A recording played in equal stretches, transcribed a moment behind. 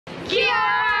Kia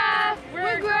ora!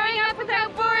 We're growing up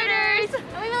without borders!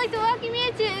 And we would like to welcome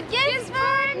you to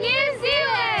Gisborne, New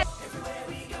Zealand!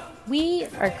 We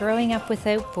are growing up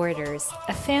without borders,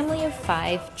 a family of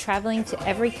 5 traveling to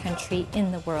every country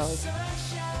in the world.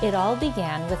 It all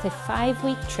began with a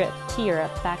 5-week trip to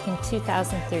Europe back in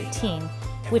 2013,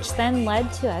 which then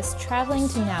led to us traveling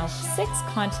to now 6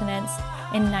 continents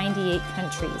in 98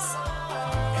 countries.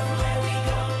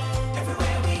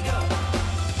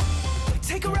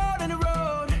 Take a road and a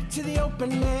road to the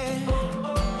open air.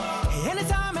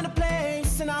 Anytime and a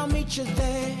place, and I'll meet you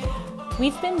there.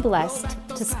 We've been blessed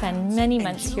to spend many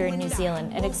months here in New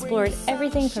Zealand and explored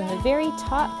everything from the very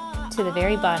top to the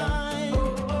very bottom.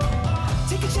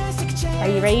 Are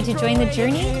you ready to join the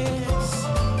journey?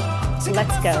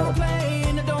 Let's go.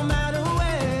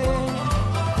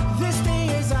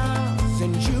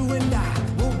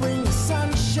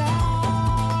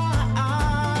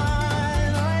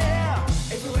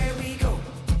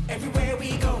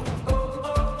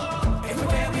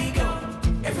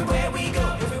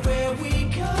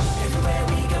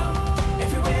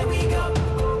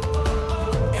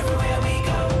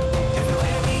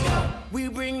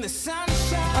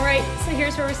 So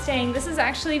here's where we're staying. This is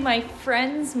actually my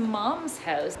friend's mom's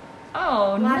house.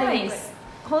 Oh, nice.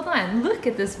 Hold on, look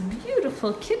at this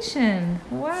beautiful kitchen.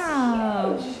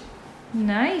 Wow.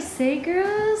 Nice, eh,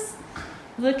 girls?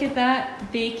 Look at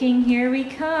that baking, here we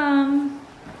come.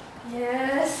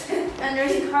 Yes, and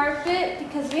there's carpet,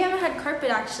 because we haven't had carpet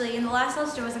actually. In the last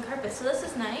house there wasn't carpet, so this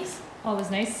is nice. Always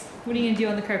nice. What are you gonna do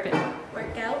on the carpet?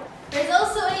 Work out. There's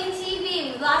also a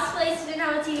TV. Last place we didn't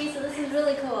have a TV, so this is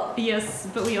really cool. Yes,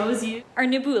 but we always use our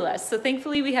nebula. So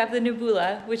thankfully we have the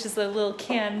nebula, which is a little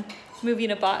can moving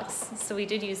in a box. So we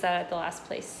did use that at the last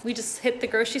place. We just hit the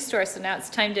grocery store, so now it's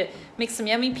time to make some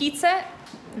yummy pizza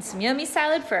and some yummy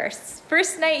salad for our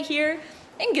first night here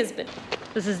in Gisborne.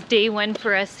 This is day 1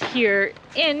 for us here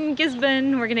in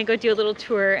Gisborne. We're gonna go do a little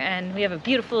tour, and we have a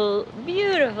beautiful,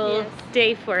 beautiful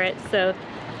day for it. So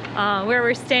where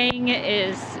we're staying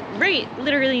is right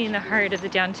literally in the heart of the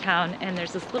downtown, and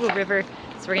there's this little river,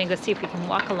 so we're gonna go see if we can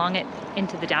walk along it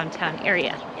into the downtown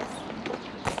area. Yes.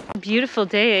 Beautiful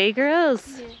day, eh,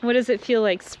 girls? Yeah. What does it feel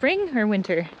like, spring or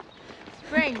winter?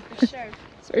 Spring, for sure.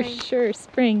 For sure,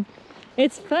 spring.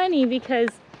 It's funny because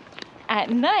at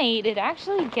night it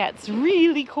actually gets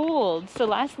really cold. So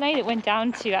last night it went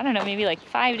down to, I don't know, maybe like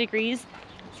 5 degrees,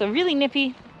 so really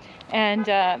nippy. And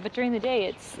but during the day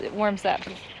it warms up.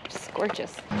 It's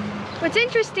gorgeous. What's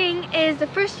interesting is the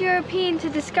first European to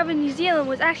discover New Zealand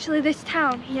was actually this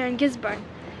town here in Gisborne.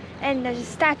 And there's a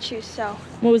statue, so.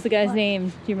 What was the guy's name?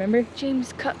 Do you remember?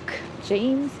 James Cook.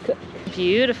 James Cook.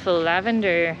 Beautiful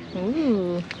lavender.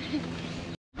 Ooh.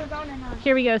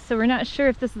 Here we go. So we're not sure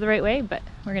if this is the right way, but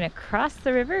we're gonna cross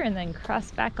the river and then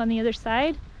cross back on the other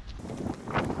side.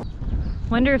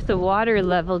 Wonder if the water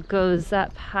level goes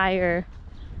up higher.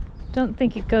 Don't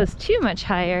think it goes too much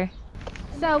higher.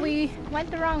 So we went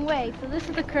the wrong way, so this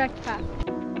is the correct path.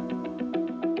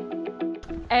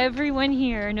 Everyone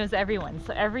here knows everyone.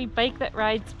 So every bike that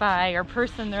rides by or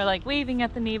person, they're like waving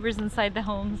at the neighbors inside the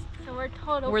homes. So we're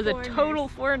total We're foreigners. the total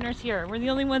foreigners here. We're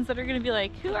the only ones that are gonna be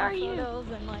like, who are you?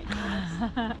 And like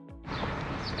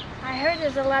I heard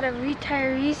there's a lot of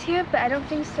retirees here, but I don't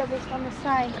think so based on the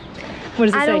sign. What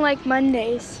does it say? I don't like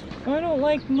Mondays. I don't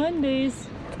like Mondays.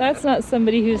 That's not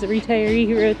somebody who's a retiree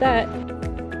who wrote that.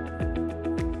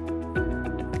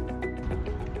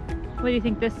 What do you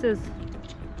think this is?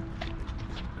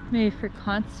 Maybe for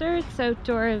concerts,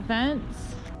 outdoor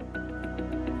events?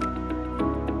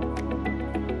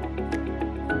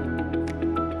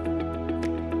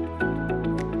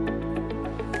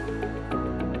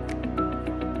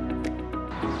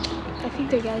 I think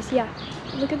they're guys, yeah.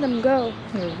 Look at them go.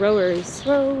 They're rowers.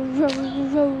 Row, row,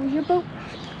 row your boat.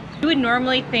 You would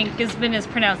normally think Gisborne is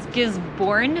pronounced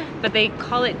Gisborne, but they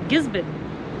call it Gisborne.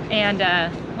 And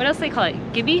what else do they call it?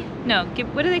 Gibby? No,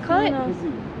 what do they call it?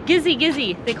 Gizzy,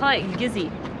 Gizzy. They call it Gizzy.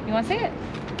 You want to say it?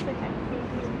 Okay.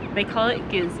 They call it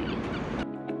Gizzy.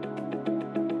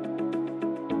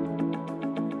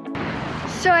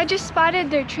 So I just spotted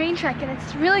their train track, and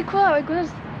it's really cool how it goes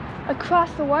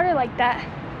across the water like that.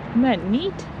 Isn't that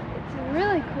neat? It's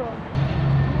really cool.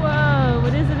 Whoa,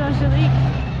 what is it, Angelique?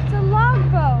 It's a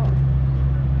log boat.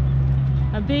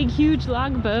 A big, huge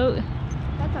log boat.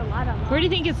 That's a lot of logs. Where do you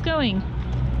think it's going?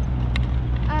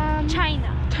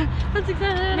 China. That's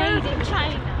exactly Made in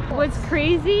China. What's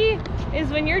crazy is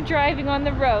when you're driving on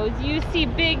the roads, you see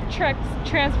big trucks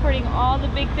transporting all the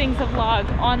big things of log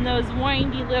on those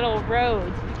windy little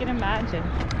roads. You can imagine.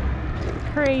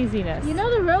 Craziness. You know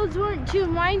the roads weren't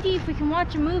too windy if we can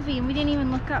watch a movie, and we didn't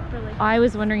even look up really. I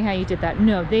was wondering how you did that.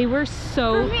 No, they were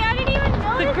so... For me, I didn't even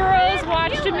know. The girls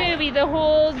watched a movie the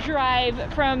whole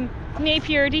drive from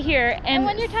Napier to here, and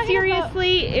when you're talking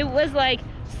seriously, it was like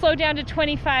slow down to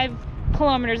 25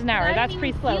 kilometers an hour. That's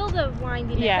pretty slow. I didn't even feel the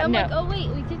windiness. Yeah, I'm no. like, oh wait,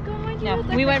 we did go windy. No,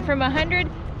 we went from 100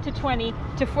 to 20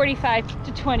 to 45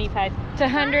 to 25 to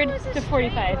 100 to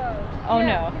 45. Oh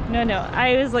Yeah. no.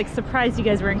 I was like surprised you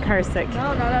guys were in car sick.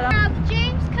 No. The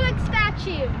James Cook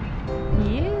statue.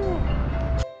 Yeah.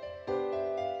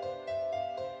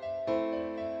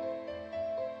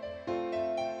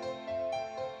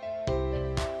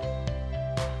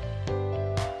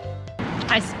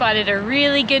 I spotted a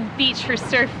really good beach for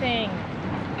surfing.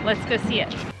 Let's go see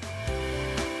it.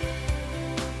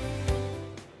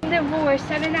 Divorced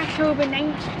 7 October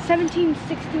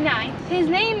 1769. His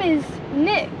name is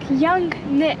Nick, young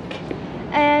Nick,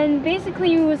 and basically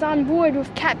he was on board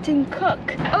with Captain Cook.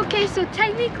 Okay, so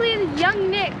technically the young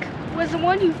Nick was the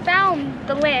one who found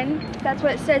the land, that's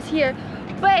what it says here,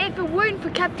 but if it weren't for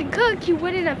Captain Cook, he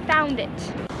wouldn't have found it.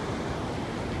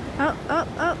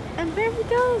 Oh, and there he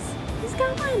goes. He's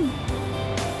going.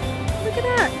 Look at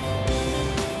that.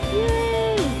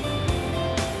 Yay!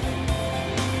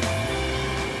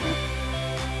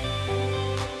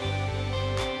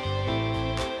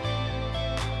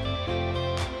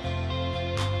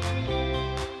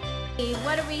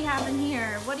 What are we having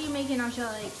here? What are you making,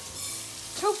 Angelique?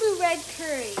 Tofu red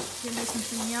curry. You're making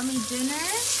some yummy dinner.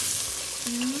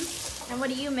 And what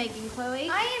are you making, Chloe?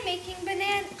 I am making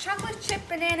chocolate chip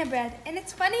banana bread, and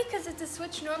it's funny because it's a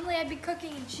switch. Normally I'd be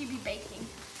cooking and she'd be baking.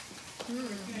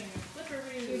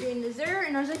 You're doing dessert,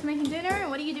 and Angelique's making dinner. And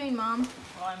what are you doing, Mom?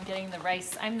 Well, I'm getting the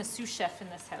rice. I'm the sous chef in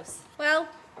this house. Well,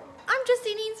 I'm just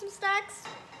eating some snacks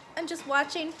and just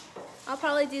watching. I'll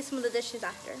probably do some of the dishes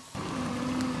after.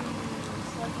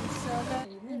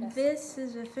 This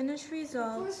is the finished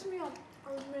result.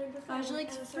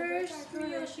 Angelique's first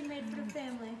meal she made for the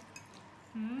family.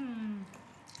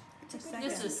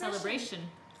 This is a celebration.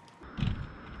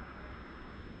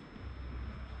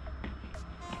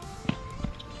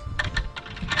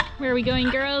 Where are we going,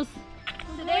 girls?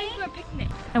 Today for a picnic.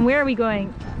 And where are we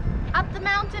going? Up the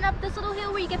mountain, up this little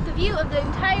hill where you get the view of the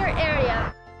entire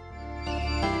area.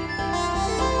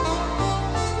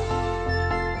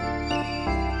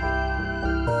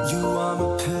 You are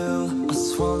my pill, I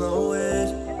swallow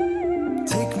it.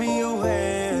 Take me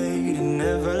away to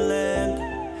Neverland.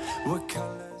 What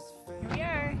colors?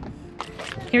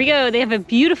 Here we go. They have a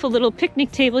beautiful little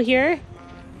picnic table here.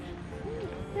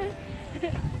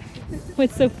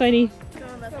 What's so funny?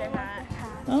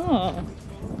 Oh.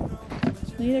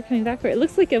 Maybe they're coming back for it. It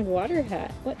looks like a water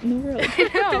hat. What in the world? I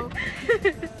know.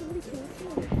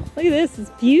 Look at this. It's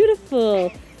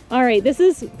beautiful. All right, this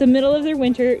is the middle of their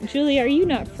winter. Julie, are you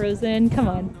not frozen? Come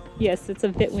on. Yes, it's a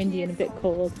bit windy and a bit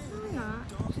cold. I'm not.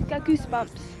 She's got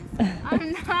goosebumps.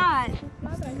 I'm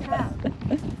not.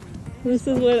 This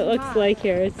is what it looks like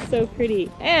here. It's so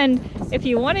pretty. And if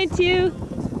you wanted to,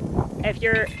 if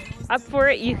you're up for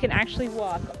it, you can actually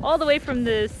walk all the way from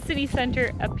the city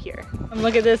center up here. And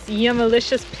look at this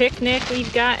yummalicious picnic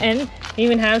we've got, and we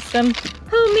even have some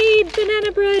homemade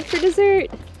banana bread for dessert.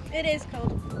 It is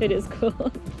cold. It is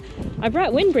cool. I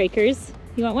brought windbreakers.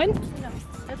 You want one? No,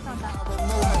 that's not that.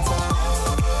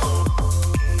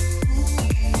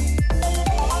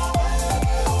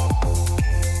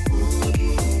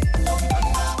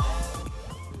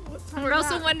 We're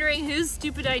also wondering whose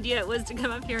stupid idea it was to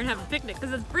come up here and have a picnic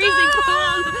because it's freezing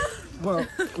cold. Well,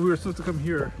 we were supposed to come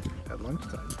here at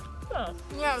lunchtime. Oh,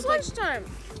 Yeah, it was lunchtime.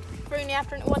 Like, in the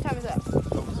afternoon. What time is that?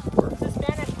 it's a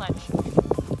Spanish lunch.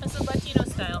 This is Latino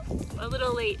style. A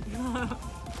little late.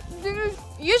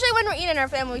 Usually when we're eating our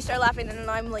family, we start laughing, and then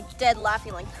I'm like dead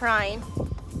laughing, like crying.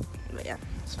 But yeah,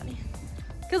 it's funny.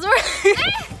 Because we're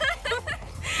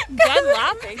Dead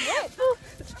laughing.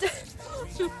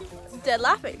 dead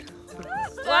laughing.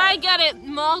 Well, I got it.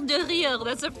 Mort de rire.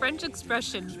 That's a French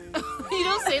expression. You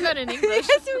don't say that in English.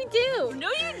 Yes, we do. No,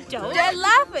 you don't. Dead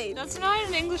laughing. That's not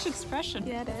an English expression.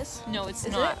 Yeah, it is. No, it's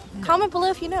Is not. it? Comment below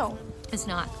if you know. It's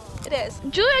not. It is.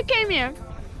 Julia came here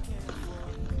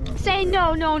saying,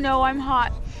 no, I'm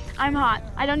hot. I'm hot.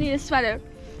 I don't need a sweater.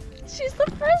 She's the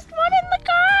first one in the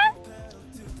car.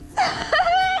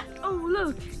 Oh,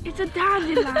 look, it's a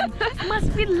dandelion.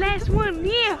 Must be the last one.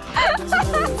 Yeah.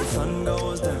 The sun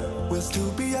goes down. We'll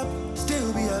still be up,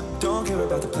 still be up. Don't care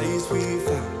about the place we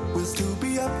found. We'll still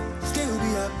be up, still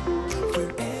be up.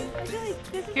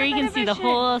 Here you can see the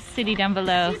whole city down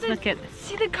below. Look at this.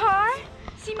 See the car?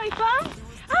 See my phone?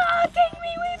 Ah, take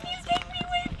me with you, take me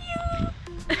with you.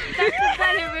 That's the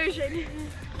better version.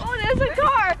 Oh, there's a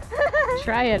car!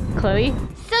 Try it, Chloe.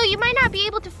 So you might not be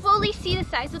able to fully see the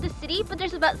size of the city, but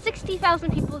there's about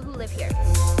 60,000 people who live here.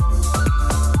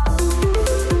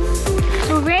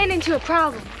 We ran into a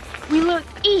problem. We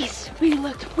looked east, we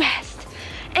looked west,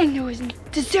 and it was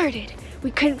deserted.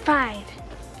 We couldn't find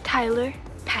Tyler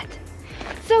Patton.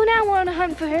 So now we're on a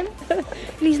hunt for him, and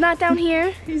he's not down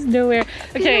here. He's nowhere.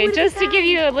 Okay, just to give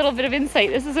you a little bit of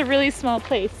insight, this is a really small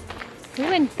place. We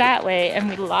went that way and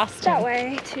we lost him. That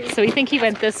way, too. So we think he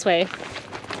went this way.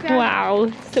 Yeah.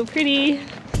 Wow, so pretty.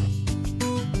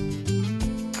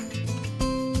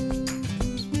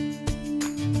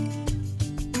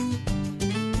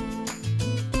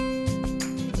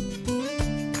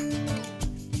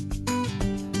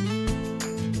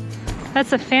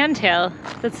 That's a fantail.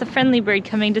 That's a friendly bird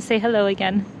coming to say hello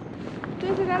again.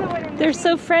 There's another one in They're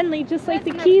so friendly, just like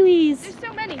the kiwis. There's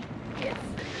so many. Yes.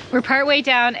 We're partway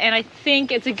down, and I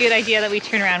think it's a good idea that we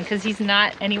turn around because he's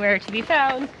not anywhere to be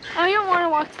found. I don't want to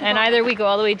walk to the And bottom. either we go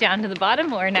all the way down to the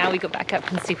bottom, or now we go back up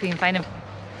and see if we can find him.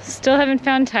 Still haven't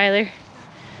found Tyler.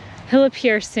 He'll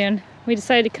appear soon. We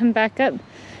decided to come back up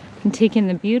and take in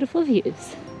the beautiful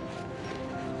views.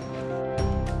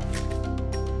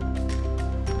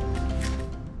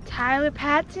 Tyler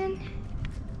Patton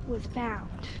was found.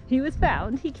 He was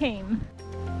found. He came.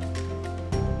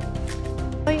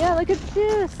 Oh yeah, look at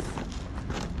this.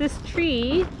 This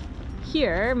tree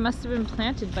here must have been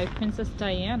planted by Princess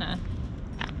Diana.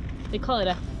 They call it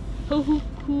a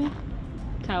hohuku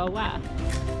kawa.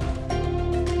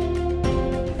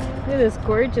 Look at this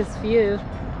gorgeous view.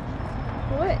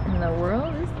 What in the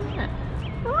world is that?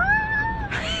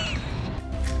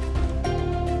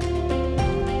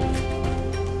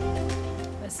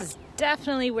 This is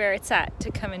definitely where it's at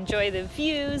to come enjoy the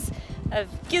views of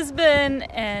Gisborne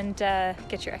and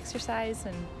get your exercise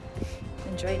and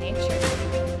enjoy nature.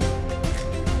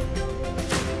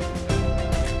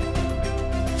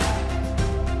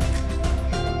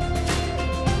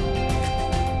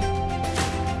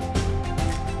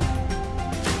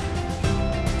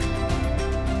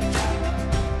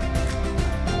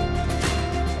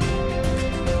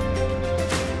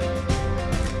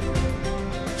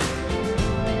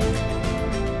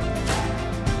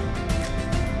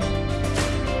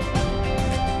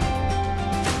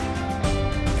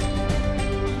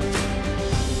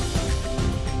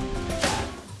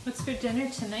 Dinner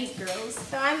tonight, girls.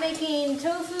 So I'm making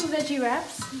tofu veggie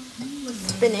wraps with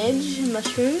spinach,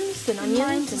 mushrooms, and onions.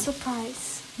 Mine's a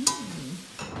surprise.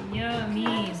 Yummy.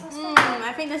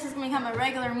 I think this is gonna become a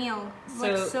regular meal.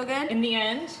 Looks so good. In the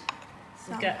end,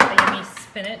 we've got a yummy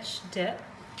spinach dip.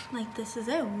 Like this is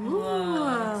it. Ooh.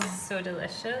 Whoa, it's so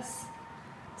delicious.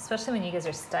 Especially when you guys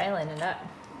are styling it up.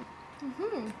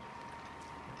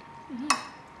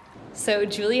 So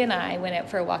Julie and I went out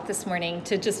for a walk this morning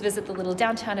to just visit the little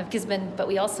downtown of Gisborne, but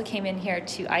we also came in here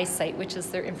to Eyesight, which is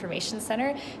their information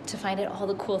center, to find out all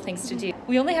the cool things to do.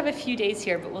 We only have a few days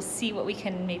here, but we'll see what we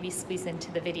can maybe squeeze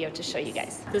into the video to show you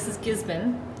guys. This is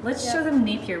Gisborne. Let's show them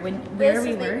Napier, where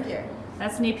we were. Napier.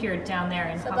 That's Napier down there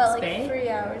in Hawke's Bay. About 3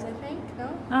 hours, I think, no?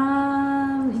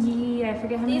 Yeah, I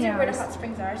forget how many hours. These are where the hot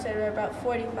springs are, so we're about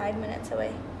 45 minutes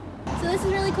away. So this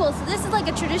is really cool. So this is like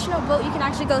a traditional boat you can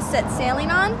actually go set sailing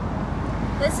on.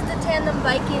 This is the tandem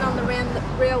biking on the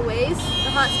railways, the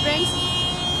hot springs.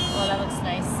 Oh, that looks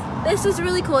nice. This is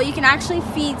really cool. You can actually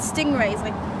feed stingrays,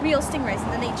 like real stingrays in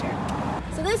the nature.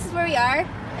 So this is where we are.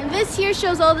 And this here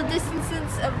shows all the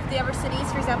distances of the other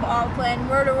cities. For example, Auckland,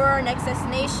 Rotorua, our next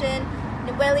destination.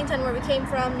 New Wellington, where we came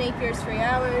from. Napier's 3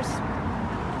 hours.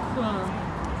 Cool.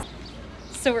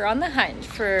 So we're on the hunt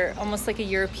for almost like a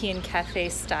European cafe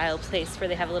style place where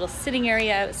they have a little sitting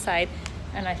area outside.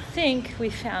 And I think we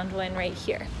found one right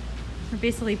here. We're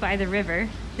basically by the river.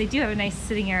 They do have a nice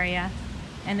sitting area.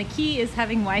 And the key is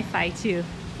having Wi-Fi too.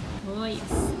 Oh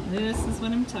yes, this is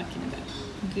what I'm talking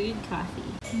about. Good coffee.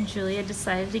 And Julia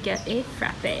decided to get a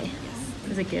frappe. Yes.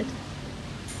 Is it good?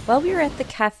 While we were at the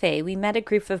cafe, we met a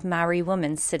group of Maori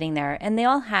women sitting there, and they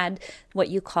all had what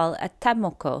you call a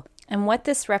tamoko. And what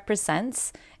this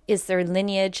represents is their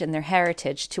lineage and their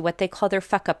heritage to what they call their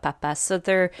whakapapa, so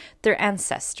their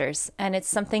ancestors. And it's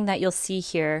something that you'll see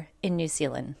here in New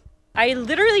Zealand. I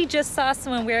literally just saw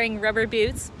someone wearing rubber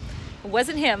boots. It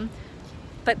wasn't him,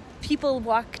 but people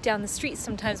walk down the street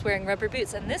sometimes wearing rubber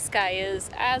boots, and this guy is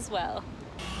as well.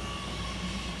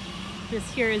 This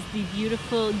here is the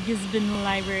beautiful Gisborne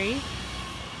Library.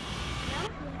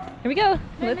 Here we go.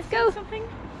 Let's go.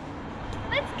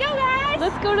 Let's go, guys!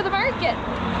 Let's go to the market.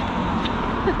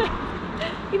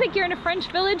 You think you're in a French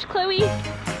village, Chloe?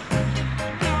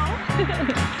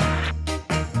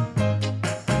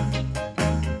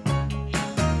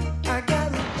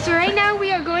 So right now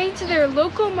we are going Their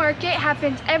local market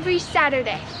happens every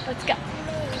Saturday. Let's go.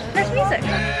 There's music.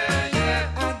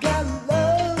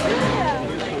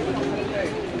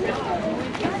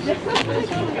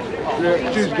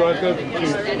 Yeah, cheese, guys. Go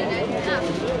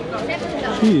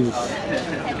cheese.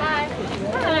 Bye.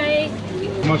 Hi.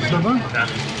 Much sugar?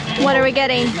 What are we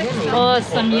getting? Oh,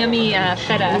 some yummy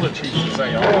feta.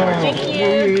 Thank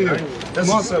you.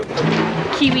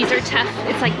 Kiwis are tough.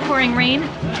 It's like pouring rain.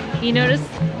 You notice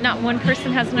not one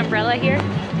person has an umbrella here?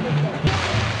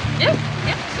 Yep.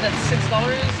 That's $6.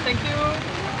 Thank you.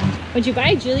 What'd you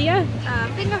buy, Julia?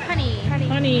 Finger honey. Honey.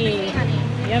 Honey.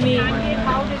 Yummy.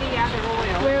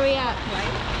 Where are we at?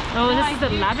 Oh, this is the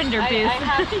lavender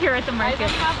booth here at the market.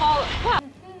 Yeah,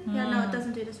 no, it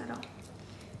doesn't do this at all.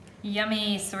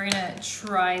 Yummy. So we're gonna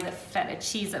try the feta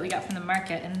cheese that we got from the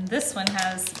market, and this one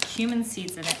has cumin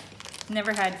seeds in it.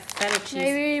 Never had feta cheese.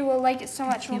 Maybe we'll like it so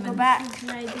much we'll go Cumin. back.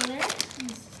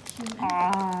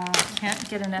 Can't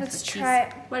get enough Let's of cheese. try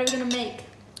it. What are we gonna make?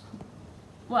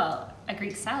 Well, a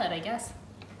Greek salad, I guess.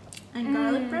 And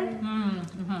garlic bread?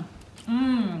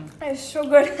 It's so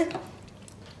good.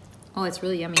 Oh, it's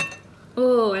really yummy.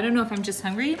 Oh, I don't know if I'm just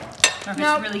hungry or if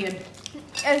Nope. it's really good.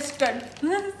 It's good.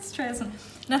 Let's try some.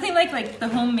 Nothing like the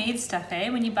homemade stuff, eh?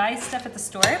 When you buy stuff at the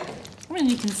store, I mean,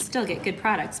 you can still get good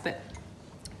products, but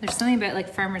there's something about like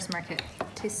farmer's market.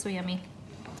 It tastes so yummy.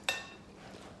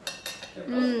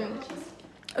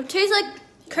 It tastes like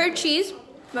curd cheese,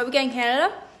 but we get in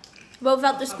Canada, but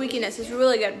without the squeakiness. It's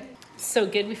really good. So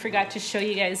good, we forgot to show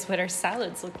you guys what our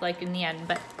salads look like in the end,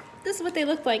 but this is what they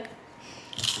look like.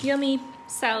 Yummy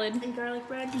salad, And garlic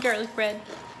bread. garlic bread,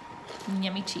 and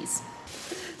yummy cheese.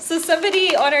 So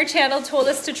somebody on our channel told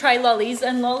us to try lollies,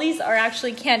 and lollies are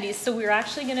actually candies, so we're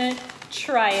actually gonna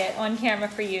try it on camera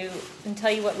for you and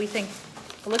tell you what we think.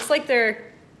 It looks like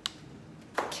they're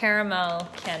caramel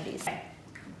candies.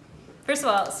 First of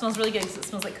all, it smells really good because it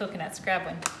smells like coconuts. Grab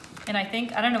one. And I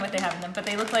don't know what they have in them, but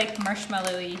they look like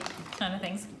marshmallowy kind of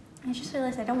things. I just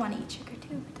realized I don't want to eat sugar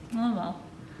too. Oh well.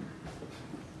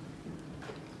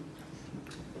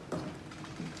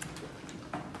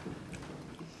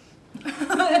 It's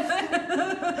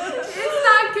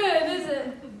not good, is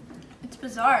it? It's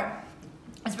bizarre.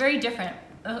 It's very different.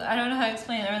 I don't know how to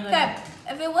explain it other than Okay,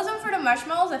 if it wasn't for the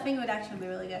marshmallows, I think it would actually be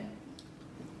really good.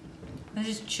 it's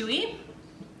just chewy.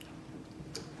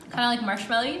 Kind of like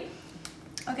marshmallowy.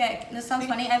 Okay, this sounds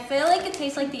funny. I feel like it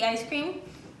tastes like the ice cream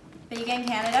that you get in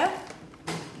Canada.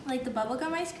 Like the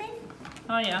bubblegum ice cream.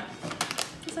 Oh yeah.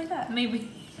 Just like that. Maybe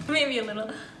a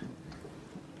little.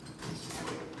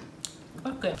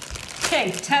 Okay.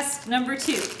 Okay, test number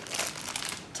 2.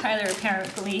 Tyler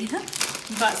apparently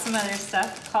bought some other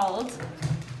stuff called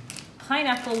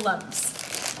pineapple lumps.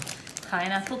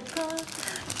 Pineapple pop,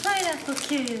 pineapple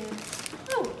kid.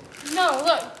 Oh, no,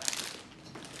 look.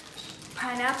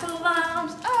 Pineapple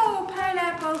lumps, oh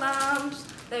pineapple lumps.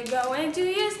 They go into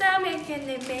your stomach and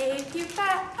they make you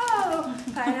fat. Oh,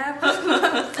 pineapple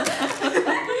lumps.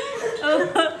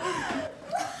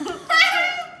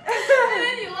 And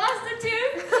then you lost a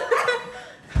tooth.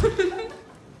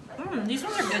 These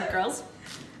ones are good, girls.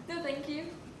 No, thank you.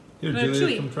 Here, They're Julia,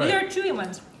 chewy. come try These are it. chewy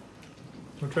ones.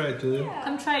 Come try it, Julia.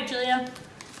 Come try it, Julia.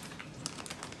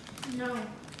 No.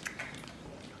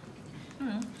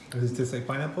 Does it taste like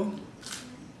pineapple?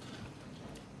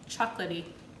 Chocolatey.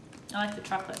 I like the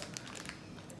chocolate.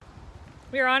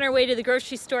 We're on our way to the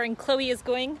grocery store and Chloe is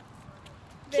going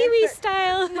Kiwi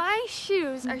style. My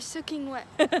shoes are soaking wet,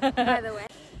 by the way.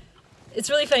 It's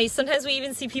really funny. Sometimes we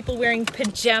even see people wearing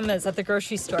pajamas at the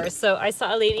grocery store. So I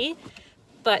saw a lady,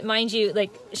 but mind you,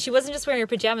 like she wasn't just wearing her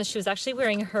pajamas, she was actually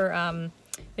wearing her, what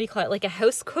do you call it, like a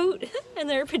house coat and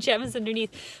there were pajamas underneath,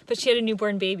 but she had a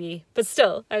newborn baby. But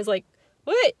still, I was like,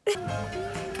 what?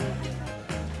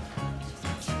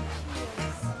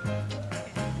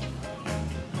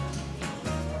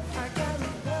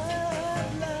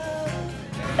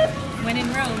 When in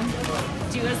Rome,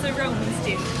 do as the Romans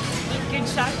do. Eat good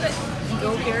chocolate and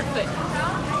go barefoot.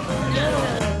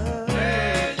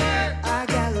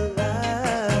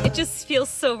 It just feels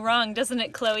so wrong, doesn't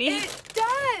it, Chloe? It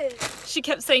does. She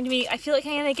kept saying to me, I feel like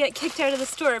I'm gonna get kicked out of the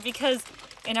store because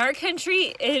in our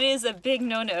country, it is a big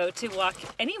no-no to walk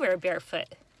anywhere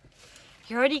barefoot.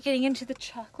 You're already getting into the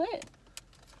chocolate?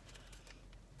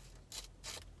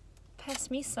 Pass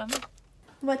me some.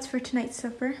 What's for tonight's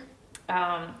supper?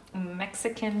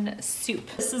 Mexican soup.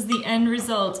 This is the end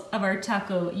result of our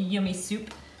taco yummy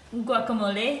soup.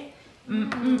 Guacamole.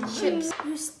 Chips.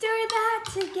 You stir that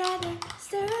together.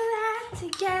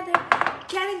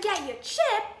 Gotta get your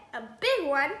chip, a big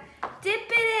one. Dip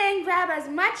it in, grab as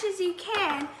much as you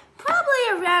can. Probably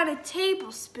around a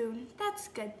tablespoon. That's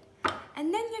good.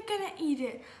 and then you're gonna eat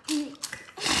it.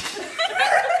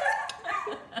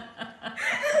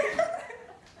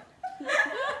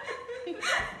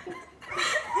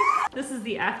 This is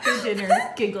the after dinner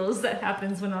giggles that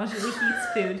happens when Anjali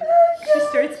eats food. She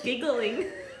starts giggling.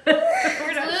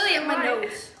 Literally in my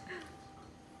nose.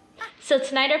 So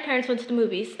tonight our parents went to the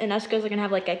movies, and us girls are gonna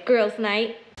have like a girls'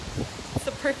 night. It's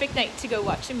the perfect night to go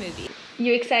watch a movie.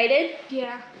 You excited?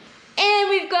 Yeah. And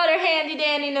we've got our handy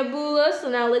dandy Nebula, so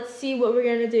now let's see what we're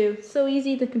gonna do. So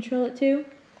easy to control it too.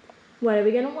 What are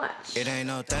we gonna watch? It ain't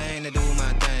no thing to do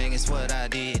my thing, it's what I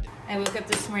did. I woke up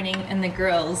this morning and the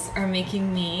girls are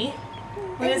making me,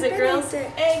 what is it, girls?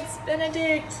 Eggs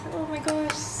Benedict. Oh my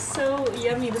gosh, so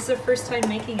yummy. This is our first time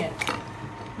making it.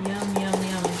 Yum, yum,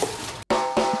 yum.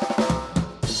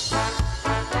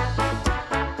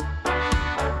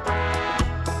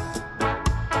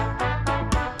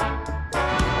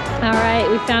 All right,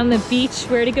 we found the beach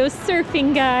where to go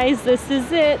surfing, guys. This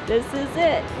is it. This is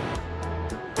it.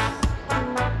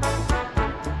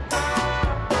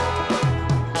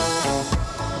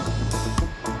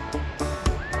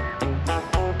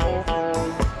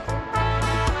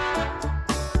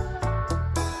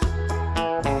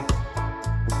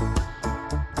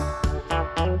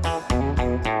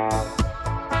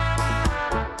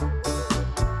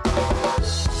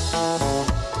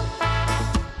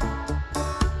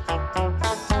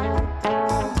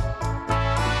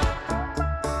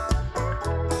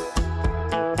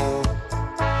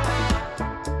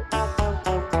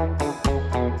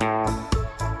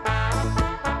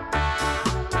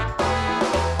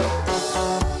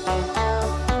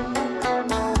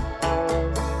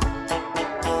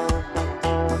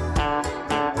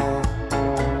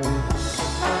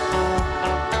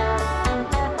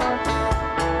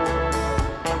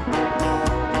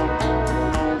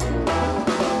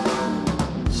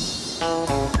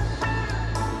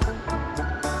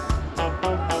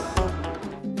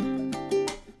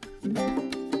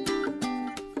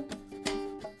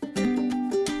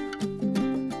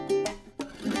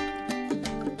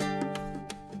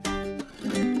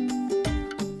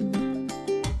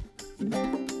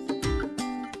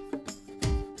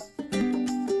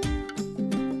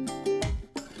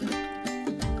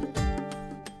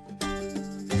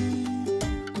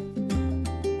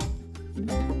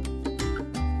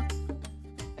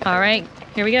 All right,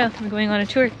 here we go. We're going on a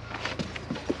tour.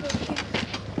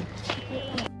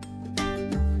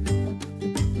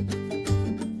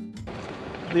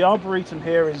 The Arboretum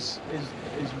here is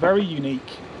very unique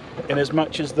in as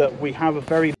much as that we have a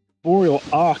very boreal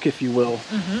arc, if you will,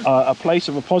 a place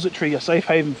of repository, a safe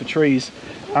haven for trees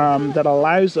that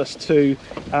allows us to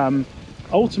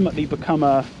ultimately become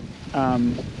a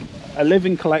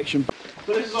living collection.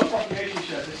 So this is our propagation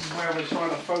shed. This is where we're trying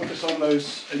to focus on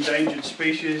those endangered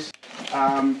species,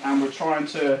 and we're trying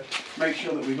to make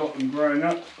sure that we've got them growing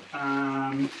up.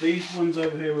 These ones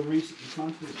over here were recently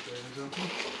planted, for example.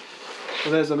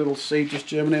 So there's a little seed just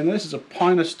germinating. This is a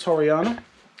Pinus torreana,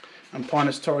 and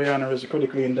Pinus torreana is a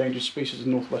critically endangered species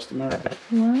in Northwest America.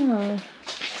 Wow.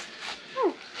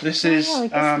 This is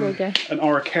an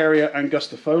Araucaria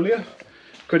angustifolia,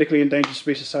 critically endangered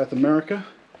species South America.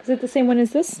 Is it the same one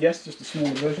as this? Yes, just a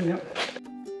smaller version, yep.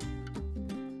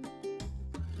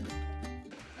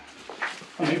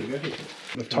 Oh, here we go.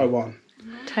 Of Taiwan.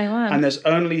 Taiwan. And there's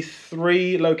only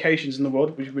 3 locations in the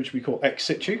world which we call ex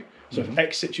situ. So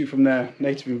ex situ from their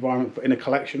native environment, but in a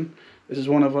collection. This is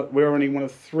we're only one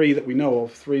of 3 that we know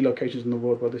of, 3 locations in the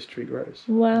world where this tree grows.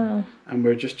 Wow. And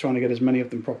we're just trying to get as many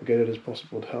of them propagated as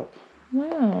possible to help.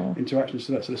 Wow. Interaction.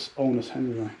 So that's this Ulmus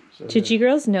henry. So, Did you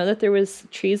girls know that there was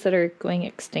trees that are going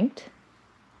extinct?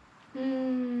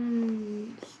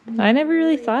 I never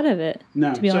really thought of it,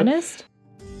 no, to be honest.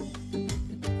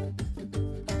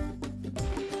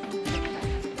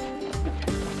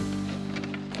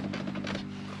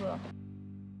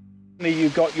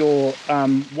 You've got your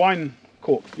wine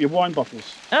cork, your wine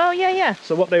bottles. Oh, yeah, yeah.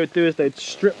 So what they would do is they'd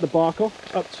strip the bark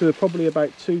off up to probably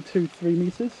about 2 to 3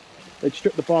 meters. They'd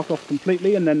strip the bark off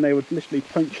completely, and then they would literally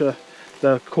puncture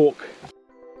the cork.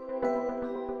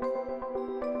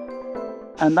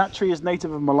 And that tree is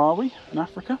native of Malawi in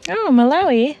Africa. Oh,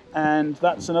 Malawi. And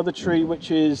that's another tree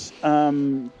which is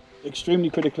extremely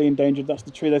critically endangered. That's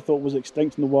the tree they thought was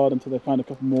extinct in the wild until they found a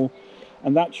couple more.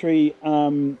 And that tree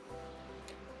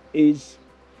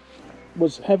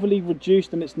was heavily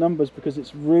reduced in its numbers because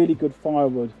it's really good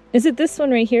firewood. Is it this one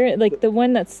right here? Like the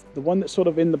one that's sort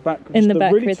of in the back. In the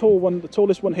back, really tall one, the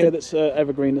tallest one here that's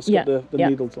evergreen. That's got the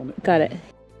needles on it. Got it.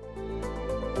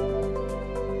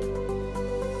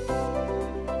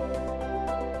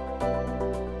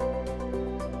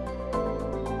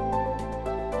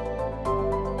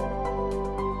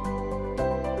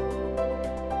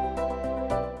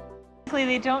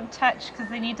 they don't touch because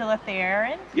they need to let the air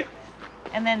in? Yeah.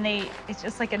 And then it's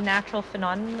just like a natural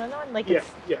phenomenon. Like it's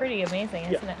pretty amazing,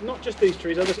 isn't it? Not just these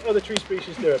trees, other tree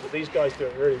species do it, but these guys do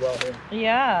it really well here.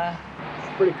 Yeah.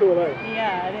 It's pretty cool, eh?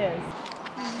 Yeah, it is.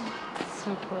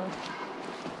 So cool.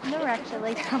 I've never actually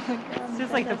laid down the ground. It's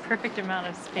just like the perfect amount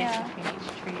of space between each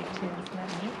tree too, isn't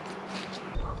that neat?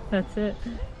 That's it.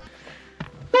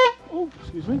 Oh,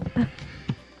 excuse me.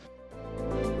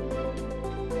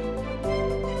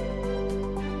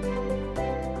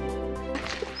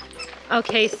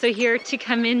 Okay, so here to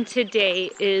come in today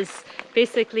is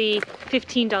basically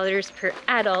 $15 per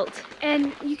adult.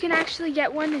 And you can actually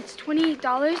get one, it's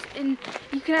 $28, and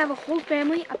you can have a whole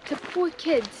family up to 4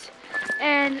 kids.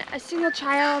 And a single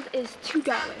child is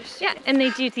 $2. Yeah, and they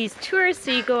do these tours,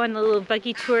 so you go on a little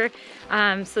buggy tour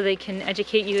so they can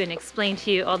educate you and explain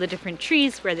to you all the different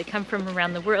trees, where they come from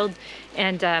around the world.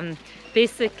 And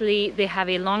basically they have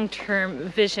a long-term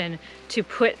vision to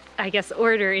put, I guess,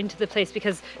 order into the place,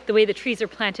 because the way the trees are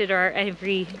planted are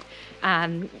every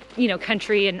you know,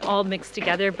 country and all mixed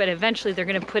together, but eventually they're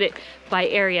going to put it by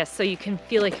area so you can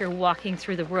feel like you're walking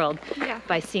through the world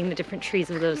by seeing the different trees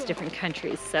of those different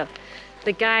countries. So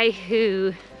the guy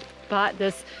who bought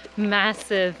this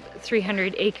massive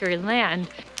 300-acre land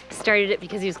started it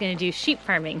because he was going to do sheep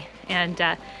farming, and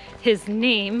his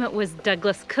name was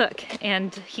Douglas Cook,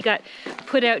 and he got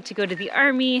put out to go to the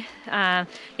army,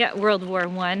 World War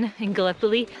I in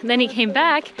Gallipoli. And then he came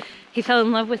back, he fell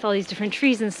in love with all these different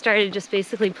trees and started just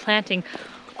basically planting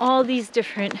all these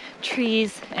different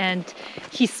trees, and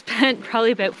he spent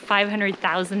probably about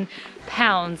 500,000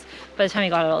 pounds by the time he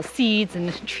got all the seeds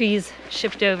and trees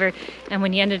shipped over. And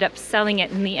when he ended up selling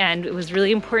it in the end, it was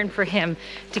really important for him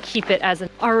to keep it as an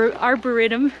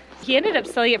arboretum. He ended up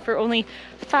selling it for only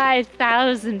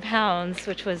 5,000 pounds,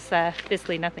 which was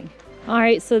basically nothing. All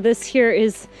right, so this here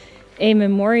is a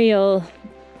memorial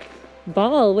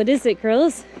ball. What is it,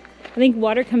 girls? I think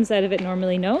water comes out of it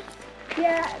normally, no?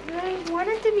 Yeah, there's one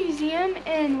at the museum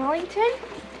in Wellington,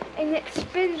 and it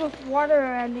spins with water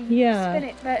around and you spin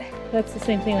it, but that's the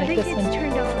same thing like this one. I think it's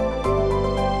turned on.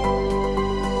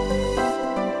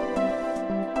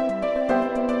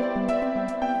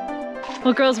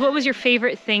 Well, girls, what was your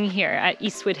favorite thing here at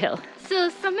Eastwood Hill? So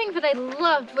something that I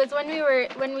loved was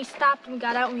when we stopped and we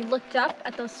got out and we looked up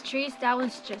at those trees. That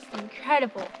was just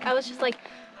incredible. I was just like,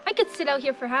 I could sit out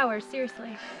here for hours,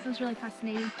 seriously. It was really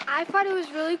fascinating. I thought it was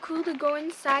really cool to go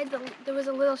inside. There was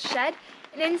a little shed,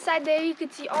 and inside there you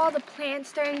could see all the plants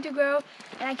starting to grow,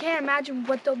 and I can't imagine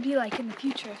what they'll be like in the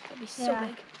future. They'll be so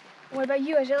big. What about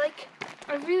you, Angelique?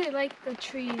 I really like the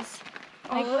trees.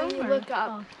 Like when you look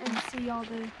up and see all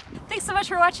the... Thanks so much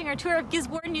for watching our tour of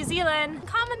Gisborne, New Zealand.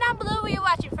 Comment down below where you're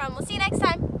watching from. We'll see you next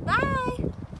time. Bye!